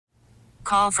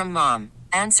call from mom.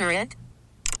 Answer it.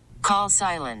 Call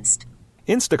silenced.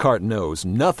 Instacart knows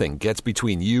nothing gets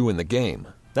between you and the game.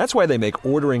 That's why they make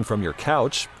ordering from your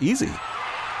couch easy.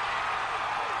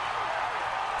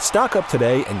 Stock up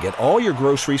today and get all your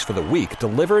groceries for the week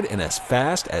delivered in as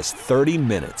fast as 30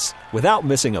 minutes without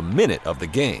missing a minute of the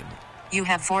game. You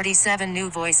have 47 new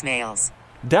voicemails.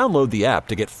 Download the app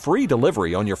to get free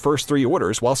delivery on your first 3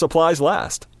 orders while supplies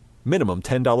last. Minimum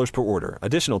 $10 per order.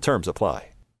 Additional terms apply.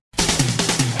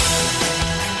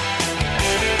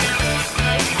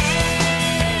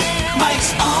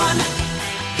 Mike's on.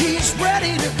 He's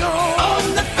ready to go.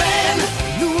 On the Fan.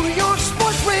 New York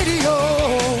Sports Radio.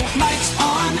 Mike's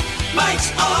on.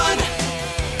 Mike's on.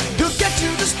 He'll get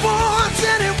you the sports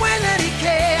any way that he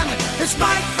can. It's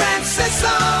Mike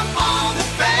Francesa on the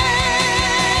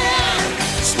Fan.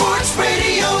 Sports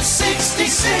Radio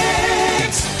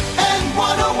 66 and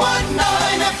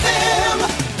 101.9 FM.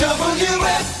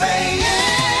 WFAN.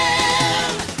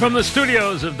 From the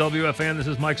studios of WFAN, this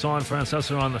is Mike's on,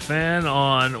 Francesa on the Fan,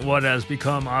 on what has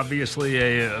become obviously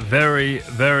a very,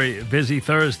 very busy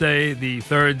Thursday, the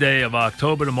 3rd day of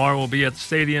October. Tomorrow we'll be at the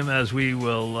stadium as we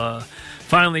will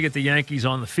finally get the Yankees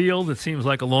on the field. It seems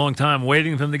like a long time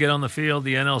waiting for them to get on the field.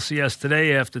 The NLCS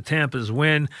today after Tampa's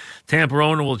win. Tampa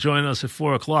owner will join us at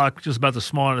 4 o'clock, just about the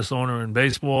smartest owner in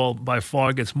baseball. By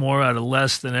far gets more out of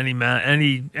less than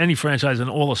any franchise in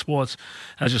all of sports.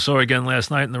 As you saw again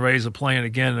last night, and the Rays are playing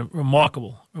again.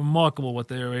 Remarkable what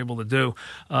they are able to do.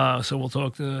 So we'll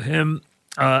talk to him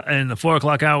in the 4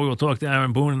 o'clock hour. We'll talk to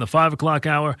Aaron Boone in the 5 o'clock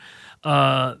hour.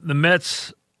 The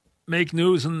Mets make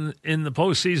news in the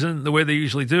postseason the way they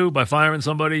usually do, by firing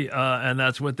somebody, and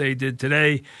that's what they did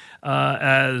today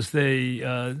as they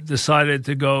decided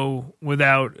to go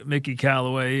without Mickey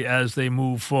Callaway as they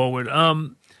move forward.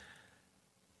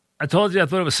 I told you I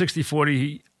thought it was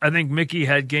 60-40. I think Mickey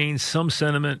had gained some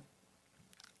sentiment.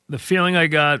 The feeling I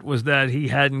got was that he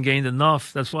hadn't gained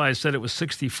enough. That's why I said it was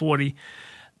 60-40.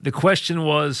 The question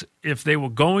was if they were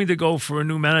going to go for a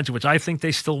new manager, which I think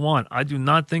they still want. I do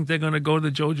not think they're going to go the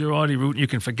Joe Girardi route. You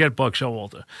can forget Buck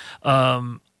Showalter.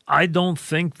 I don't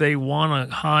think they want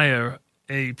to hire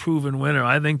a proven winner.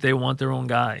 I think they want their own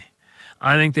guy.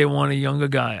 I think they want a younger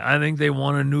guy. I think they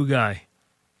want a new guy.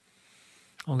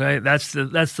 Okay, that's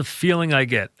the feeling I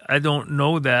get. I don't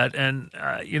know that, and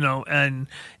and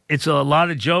it's a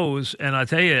lot of Joes. And I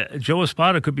tell you, Joe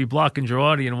Espada could be blocking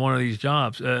Girardi in one of these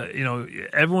jobs.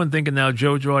 Everyone thinking now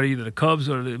Joe Girardi, either the Cubs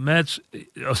or the Mets.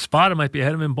 Espada might be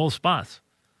ahead of him in both spots.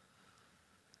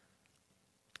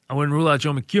 I wouldn't rule out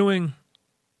Joe McEwing.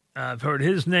 I've heard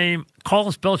his name.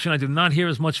 Carlos Beltran, I do not hear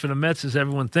as much for the Mets as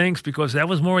everyone thinks, because that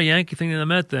was more a Yankee thing than a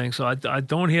Met thing. So I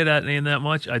don't hear that name that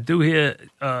much. I do hear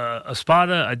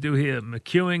Espada. I do hear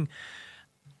McEwing.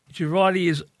 Girardi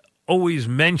is always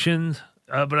mentioned,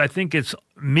 but I think it's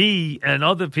me and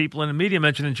other people in the media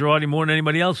mentioning Girardi more than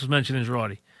anybody else was mentioning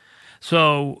Girardi.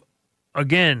 So,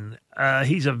 again,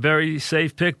 he's a very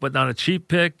safe pick, but not a cheap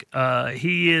pick.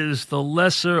 He is the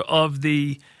lesser of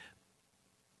the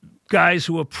guys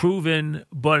who are proven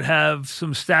but have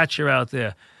some stature out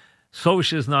there.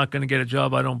 Scioscia's not going to get a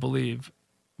job, I don't believe.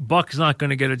 Buck's not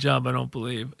going to get a job, I don't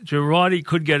believe. Girardi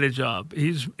could get a job.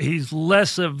 He's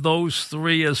less of those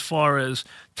three as far as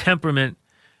temperament,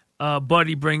 but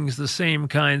he brings the same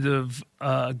kind of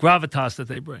gravitas that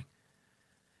they bring.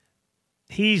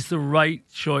 He's the right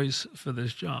choice for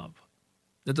this job.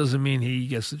 That doesn't mean he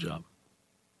gets the job.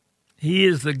 He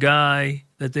is the guy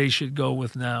that they should go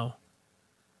with now.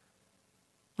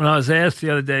 When I was asked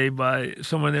the other day by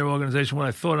someone in their organization what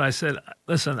I thought, I said,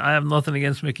 listen, I have nothing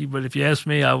against Mickey, but if you asked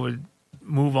me, I would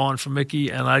move on from Mickey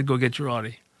and I'd go get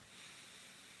Girardi.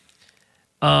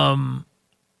 I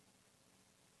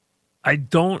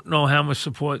don't know how much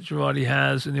support Girardi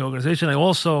has in the organization. I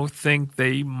also think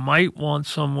they might want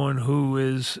someone who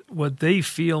is what they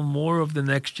feel more of the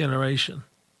next generation.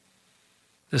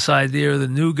 This idea of the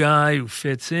new guy who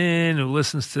fits in, who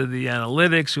listens to the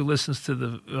analytics, who listens to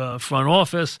the front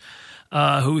office,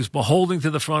 who's beholden to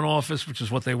the front office, which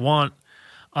is what they want,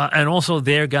 and also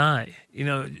their guy. You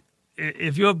know,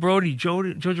 if you're Brody, Joe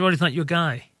Girardi's not your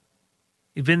guy.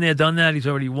 He's been there, done that. He's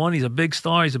already won. He's a big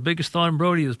star. He's a bigger star than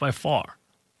Brody is by far.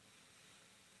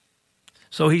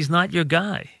 So he's not your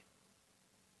guy.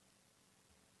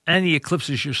 And he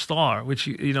eclipses your star, which,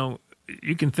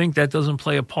 you can think that doesn't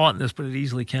play a part in this, but it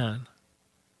easily can.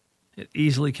 It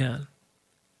easily can.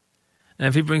 And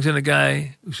if he brings in a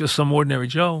guy who's just some ordinary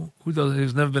Joe,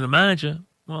 who's never been a manager,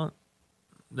 well,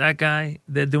 that guy,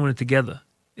 they're doing it together.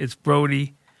 It's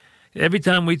Brody. Every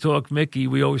time we talk Mickey,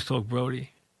 we always talk Brody.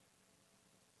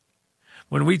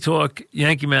 When we talk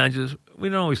Yankee managers, we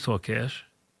don't always talk cash.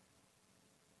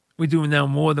 We do now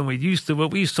more than we used to, but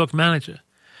we used to talk manager.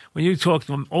 When you talk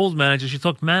to old managers, you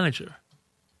talk manager.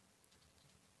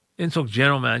 You didn't talk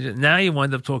general manager. Now you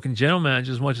wind up talking general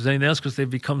manager as much as anything else because they've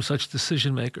become such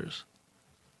decision makers.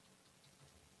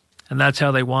 And that's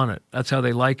how they want it. That's how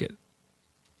they like it.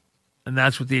 And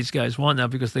that's what these guys want now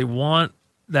because they want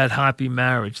that happy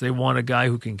marriage. They want a guy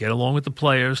who can get along with the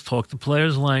players, talk the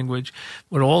players' language,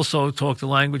 but also talk the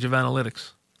language of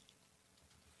analytics.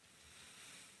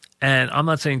 And I'm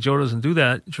not saying Joe doesn't do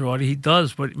that, Girardi. He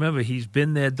does, but remember, he's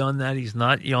been there, done that. He's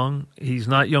not young. He's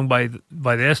not young by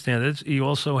their standards. He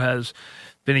also has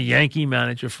been a Yankee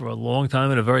manager for a long time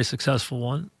and a very successful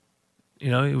one. You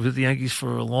know, he was with the Yankees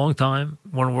for a long time,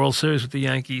 won a World Series with the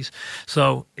Yankees.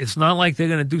 So it's not like they're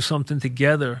going to do something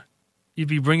together. You'd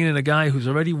be bringing in a guy who's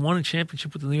already won a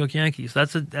championship with the New York Yankees.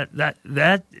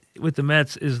 That with the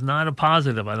Mets is not a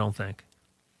positive, I don't think.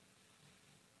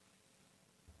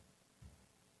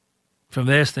 From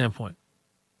their standpoint,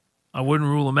 I wouldn't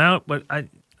rule them out, but I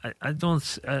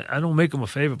don't make them a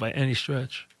favorite by any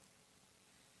stretch.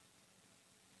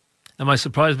 Am I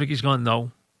surprised Mickey's gone?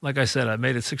 No. Like I said, I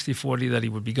made it 60-40 that he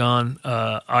would be gone.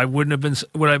 I wouldn't have been.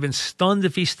 Would I have been stunned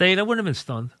if he stayed? I wouldn't have been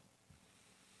stunned.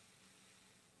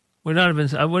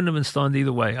 I wouldn't have been stunned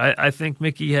either way. I think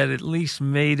Mickey had at least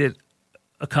made it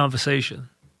a conversation.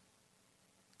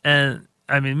 And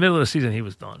I mean, middle of the season, he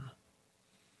was done.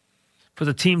 But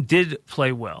the team did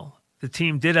play well. The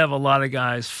team did have a lot of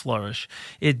guys flourish.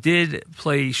 It did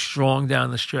play strong down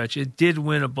the stretch. It did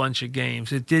win a bunch of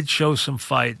games. It did show some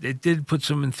fight. It did put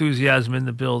some enthusiasm in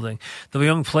the building. The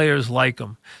young players like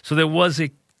him. So there was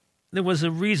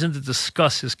a reason to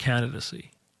discuss his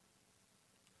candidacy.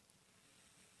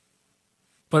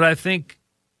 But I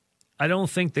don't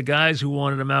think the guys who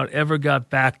wanted him out ever got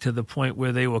back to the point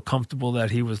where they were comfortable that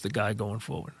he was the guy going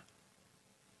forward.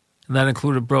 And that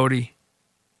included Brody.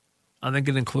 I think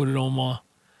it included Omar.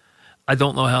 I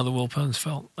don't know how the Wilpons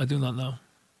felt. I do not know.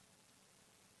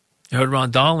 I heard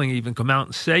Ron Darling even come out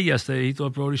and say yesterday he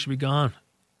thought Brody should be gone.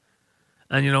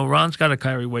 And, you know, Ron's got to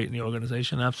carry weight in the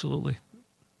organization, absolutely.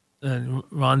 And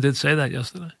Ron did say that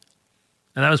yesterday.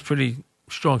 And that was a pretty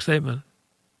strong statement.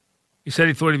 He said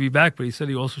he thought he'd be back, but he said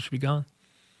he also should be gone.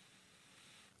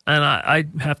 And I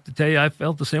have to tell you, I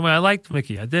felt the same way. I liked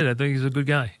Mickey. I did. I think he's a good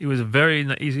guy. He was a very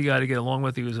easy guy to get along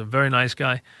with. He was a very nice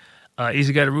guy.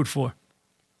 Easy guy to root for.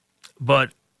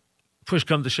 But push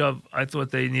come to shove, I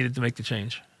thought they needed to make the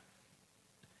change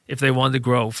if they wanted to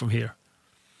grow from here.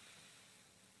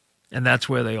 And that's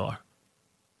where they are.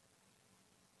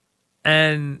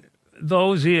 And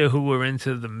those here who were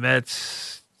into the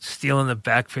Mets stealing the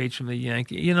back page from the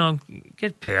Yankees, you know,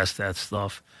 get past that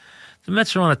stuff. The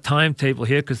Mets are on a timetable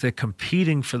here because they're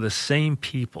competing for the same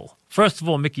people. First of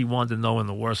all, Mickey wanted to know in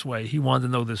the worst way. He wanted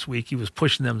to know this week. He was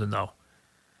pushing them to know.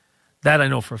 That I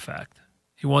know for a fact.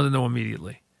 He wanted to know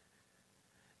immediately.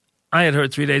 I had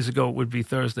heard 3 days ago it would be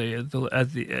Thursday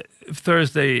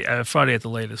Friday at the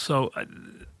latest. So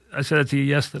I said it to you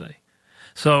yesterday.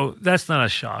 So that's not a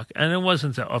shock. And it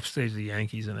wasn't to upstage the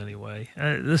Yankees in any way.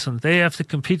 Listen, they have to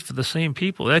compete for the same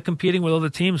people. They're competing with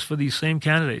other teams for these same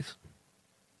candidates.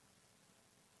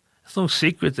 It's no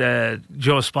secret that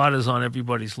Joe Espada's on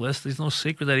everybody's list. There's no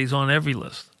secret that he's on every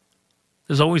list.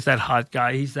 There's always that hot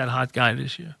guy. He's that hot guy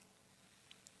this year.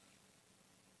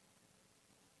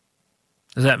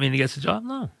 Does that mean he gets a job?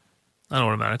 No, not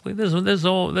automatically. There's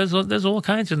all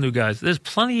kinds of new guys. There's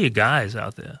plenty of guys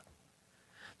out there.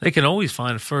 They can always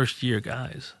find first-year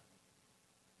guys.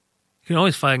 You can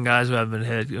always find guys who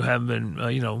haven't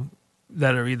been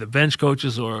that are either bench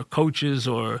coaches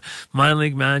or minor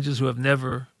league managers who have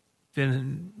never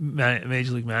been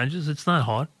major league managers. It's not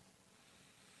hard.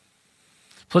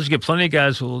 Plus, you get plenty of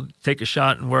guys who will take a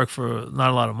shot and work for not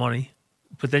a lot of money.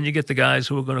 But then you get the guys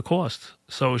who are going to cost.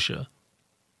 Scioscia.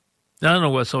 I don't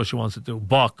know what Scioscia wants to do.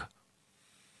 Buck.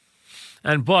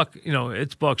 And Buck, you know,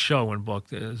 it's Buck's show when Buck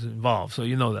is involved, so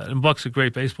you know that. And Buck's a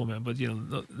great baseball man, but, you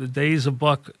know, the days of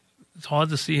Buck, it's hard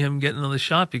to see him getting another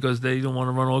shot because they don't want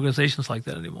to run organizations like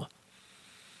that anymore.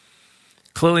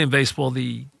 Clearly in baseball,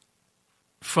 the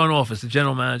front office, the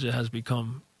general manager, has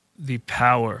become the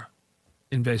power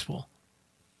in baseball.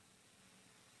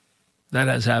 That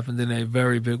has happened in a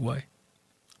very big way.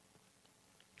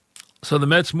 So the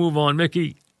Mets move on.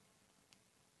 Mickey,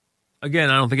 again,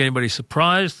 I don't think anybody's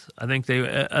surprised. I think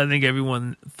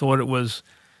everyone thought it was,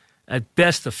 at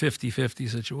best, a 50-50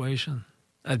 situation.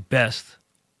 At best.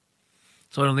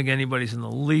 So I don't think anybody's in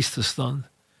the least stunned.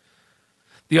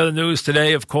 The other news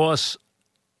today, of course,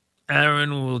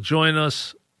 Aaron will join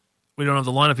us. We don't have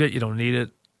the lineup yet. You don't need it.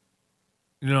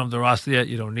 You don't have the roster yet.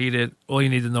 You don't need it. All you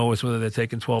need to know is whether they're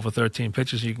taking 12 or 13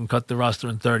 pitches. You can cut the roster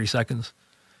in 30 seconds.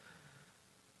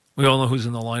 We all know who's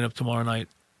in the lineup tomorrow night.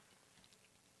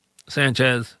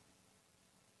 Sanchez,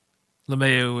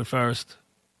 LeMahieu at first,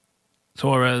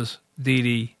 Torres,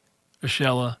 Didi,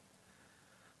 Urshela,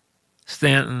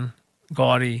 Stanton,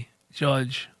 Gaudy,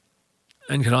 Judge,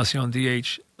 Encarnacion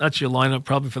DH. That's your lineup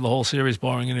probably for the whole series,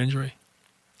 barring an injury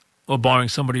or barring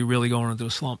somebody really going into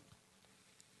a slump.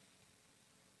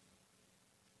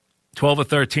 12 or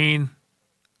 13,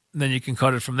 then you can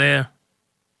cut it from there.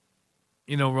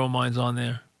 You know Romine's on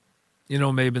there. You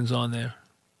know Maben's on there.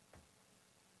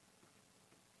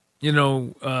 You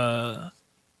know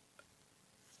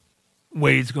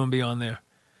Wade's going to be on there.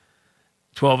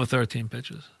 12 or 13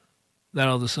 pitches.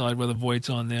 That'll decide whether Voigt's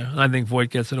on there. And I think Voigt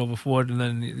gets it over Ford, and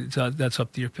then that's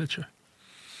up to your pitcher.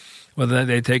 Whether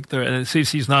they take their... And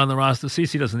CC's not on the roster.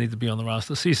 CC doesn't need to be on the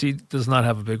roster. CC does not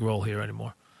have a big role here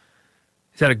anymore.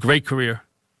 He's had a great career.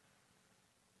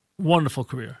 Wonderful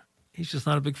career. He's just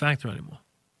not a big factor anymore.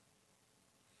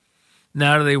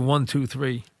 Now do they 1, 2,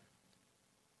 3?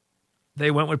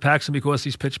 They went with Paxton because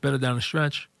he's pitched better down the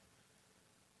stretch.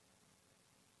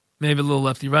 Maybe a little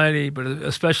lefty-righty, but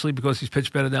especially because he's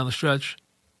pitched better down the stretch.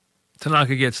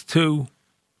 Tanaka gets 2.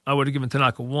 I would have given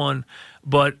Tanaka 1.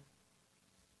 But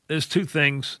there's 2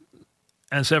 things,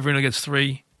 and Severino gets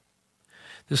 3.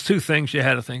 There's 2 things you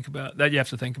have to think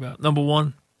about. Number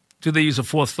 1, do they use a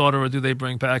 4th starter or do they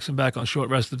bring Paxton back on short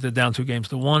rest if they're down 2 games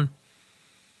to 1?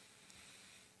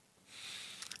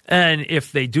 And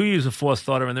if they do use a 4th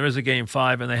starter and there is a game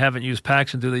 5 and they haven't used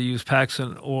Paxton, do they use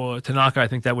Paxton or Tanaka? I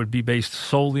think that would be based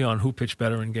solely on who pitched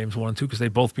better in games 1 and 2 because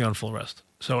they'd both be on full rest.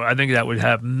 So I think that would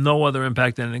have no other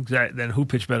impact than who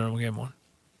pitched better in game 1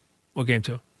 or game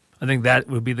 2. I think that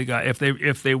would be the guy. If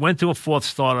they went to a 4th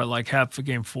starter like Happ for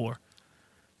game 4,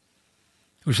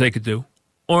 which they could do,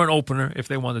 or an opener if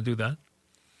they want to do that.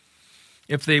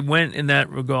 If they went in that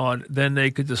regard, then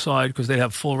they could decide, because they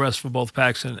have full rest for both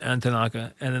Paxton and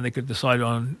Tanaka, and then they could decide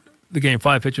on the game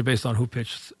 5 pitcher based on who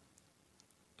pitched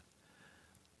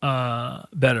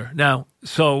better. Now,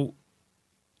 so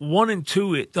 1 and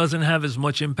 2, it doesn't have as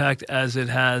much impact as it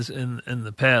has in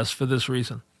the past for this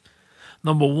reason.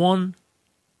 Number 1,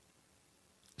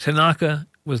 Tanaka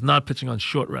was not pitching on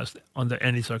short rest under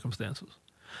any circumstances.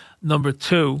 Number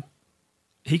 2,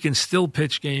 he can still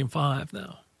pitch game 5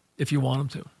 now if you want him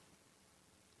to.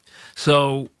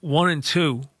 So 1 and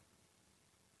 2,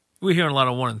 we're hearing a lot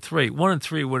of 1 and 3. 1 and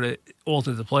 3 would have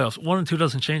altered the playoffs. 1 and 2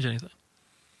 doesn't change anything.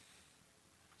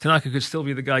 Tanaka could still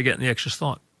be the guy getting the extra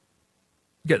start,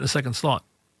 getting the second start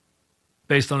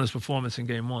based on his performance in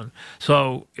game 1.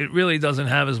 So it really doesn't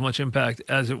have as much impact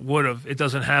as it would have. It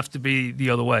doesn't have to be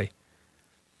the other way.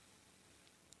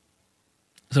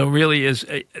 So really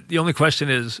the only question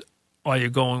is, are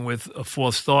you going with a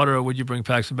 4th starter or would you bring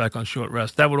Paxton back on short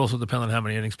rest? That would also depend on how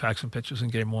many innings Paxton pitches in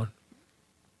game 1.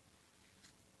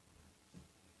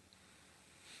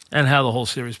 And how the whole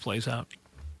series plays out.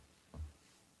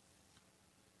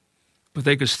 But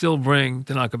they could still bring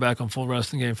Tanaka back on full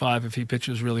rest in game 5 if he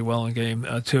pitches really well in game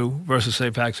 2 versus, say,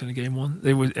 Paxton in game 1.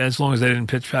 They would, as long as they didn't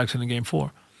pitch Paxton in game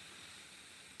 4.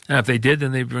 And if they did,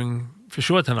 then they bring, for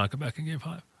sure, Tanaka back in game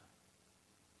 5.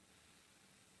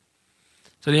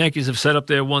 So the Yankees have set up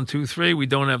their 1, 2, 3. We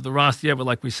don't have the roster yet, but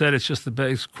like we said, it's just the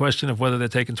base question of whether they're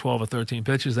taking 12 or 13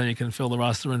 pitches. Then you can fill the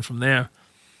roster in from there.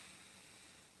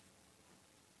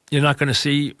 You're not going to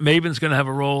see Maben's going to have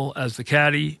a role as the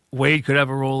caddy. Wade could have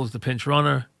a role as the pinch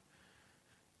runner.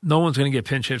 No one's going to get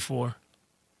pinch hit for,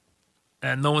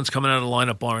 and no one's coming out of the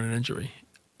lineup barring an injury.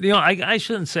 You know, I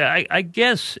shouldn't say. I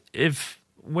guess if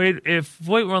Voigt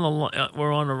were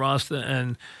on the roster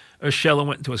and Urshela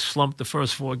went into a slump the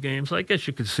first 4 games, I guess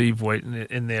you could see Voigt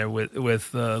in there with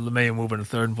LeMahieu moving to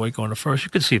third and Voigt going to first. You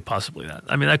could see possibly that.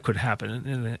 I mean, that could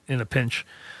happen in a pinch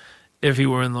if he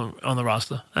were on the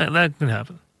roster. That could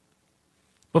happen.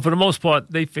 But for the most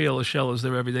part, they feel Urshela is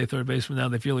their everyday third baseman now.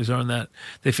 They feel he's earned that.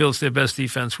 They feel it's their best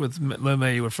defense with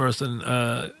LeMahieu at first and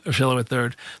Urshela at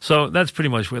third. So that's pretty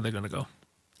much where they're going to go.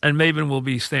 And Maben will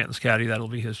be Stanton's caddy. That'll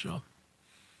be his job.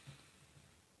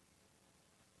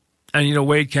 And, you know,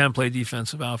 Wade can play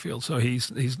defensive outfield, so he's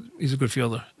a good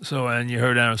fielder. So, and you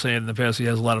heard Aaron saying in the past he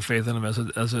has a lot of faith in him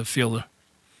as a fielder.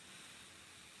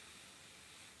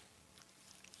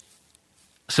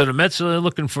 So the Mets are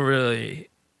looking for a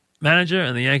manager,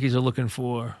 and the Yankees are looking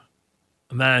for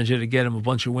a manager to get him a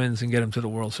bunch of wins and get him to the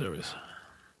World Series.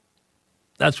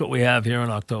 That's what we have here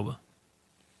in October.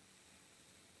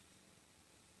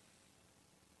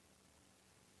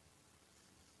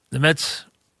 The Mets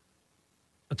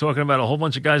are talking about a whole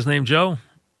bunch of guys named Joe,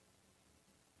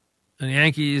 and the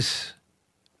Yankees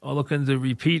are looking to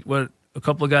repeat what a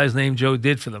couple of guys named Joe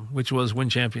did for them, which was win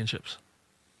championships.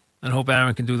 And hope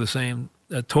Aaron can do the same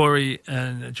that Torrey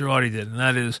and Girardi did, and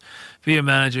that is be a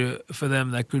manager for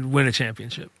them that could win a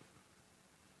championship.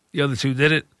 The other two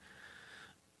did it.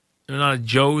 They're not a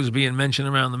Joe's being mentioned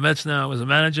around the Mets now as a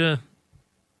manager.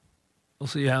 We'll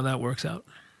see how that works out.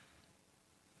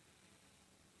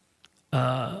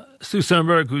 Stu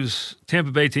Sternberg, whose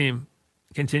Tampa Bay team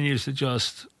continues to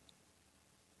just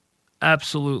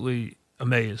absolutely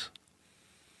amaze.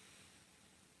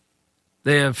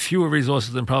 They have fewer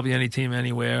resources than probably any team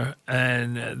anywhere,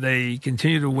 and they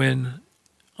continue to win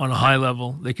on a high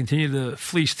level. They continue to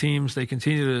fleece teams. They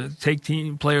continue to take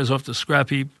team players off the scrap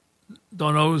heap.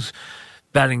 Dono's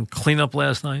batting cleanup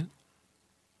last night.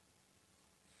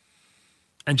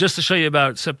 And just to show you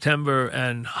about September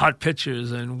and hot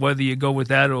pitchers and whether you go with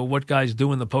that or what guys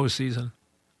do in the postseason,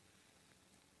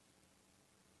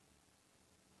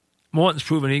 Morton's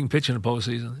proven he can pitch in the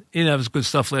postseason. He didn't have his good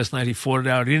stuff last night. He fought it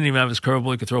out. He didn't even have his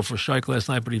curveball. He could throw for a strike last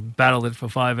night, but he battled it for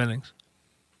 5 innings.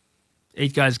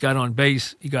 8 guys got on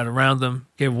base. He got around them,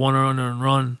 gave one runner and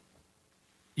run,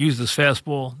 used his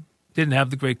fastball, didn't have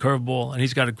the great curveball, and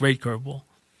he's got a great curveball.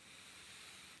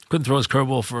 Couldn't throw his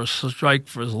curveball for a strike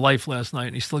for his life last night,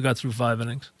 and he still got through 5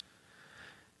 innings.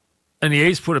 And the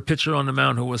A's put a pitcher on the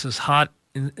mound who was as hot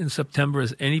in September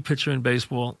as any pitcher in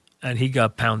baseball, and he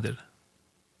got pounded,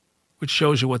 which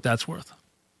shows you what that's worth,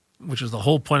 which is the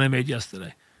whole point I made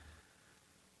yesterday.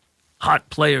 Hot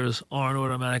players aren't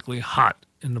automatically hot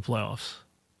in the playoffs.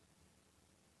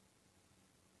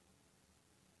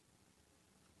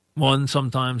 One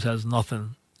sometimes has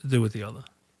nothing to do with the other.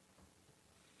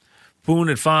 Boone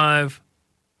at 5,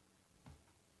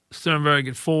 Sternberg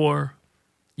at 4,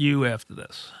 you after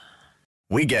this.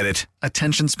 We get it.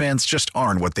 Attention spans just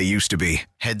aren't what they used to be.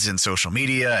 Heads in social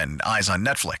media and eyes on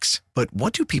Netflix. But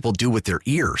what do people do with their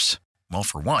ears? Well,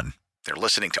 for one, they're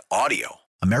listening to audio.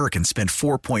 Americans spend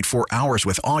 4.4 hours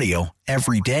with audio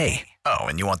every day. Oh,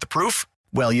 and you want the proof?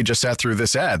 Well, you just sat through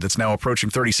this ad that's now approaching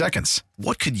 30 seconds.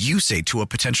 What could you say to a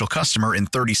potential customer in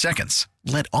 30 seconds?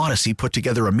 Let Odyssey put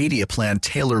together a media plan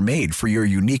tailor-made for your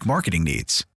unique marketing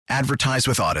needs. Advertise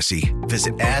with Odyssey.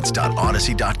 Visit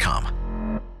ads.odyssey.com.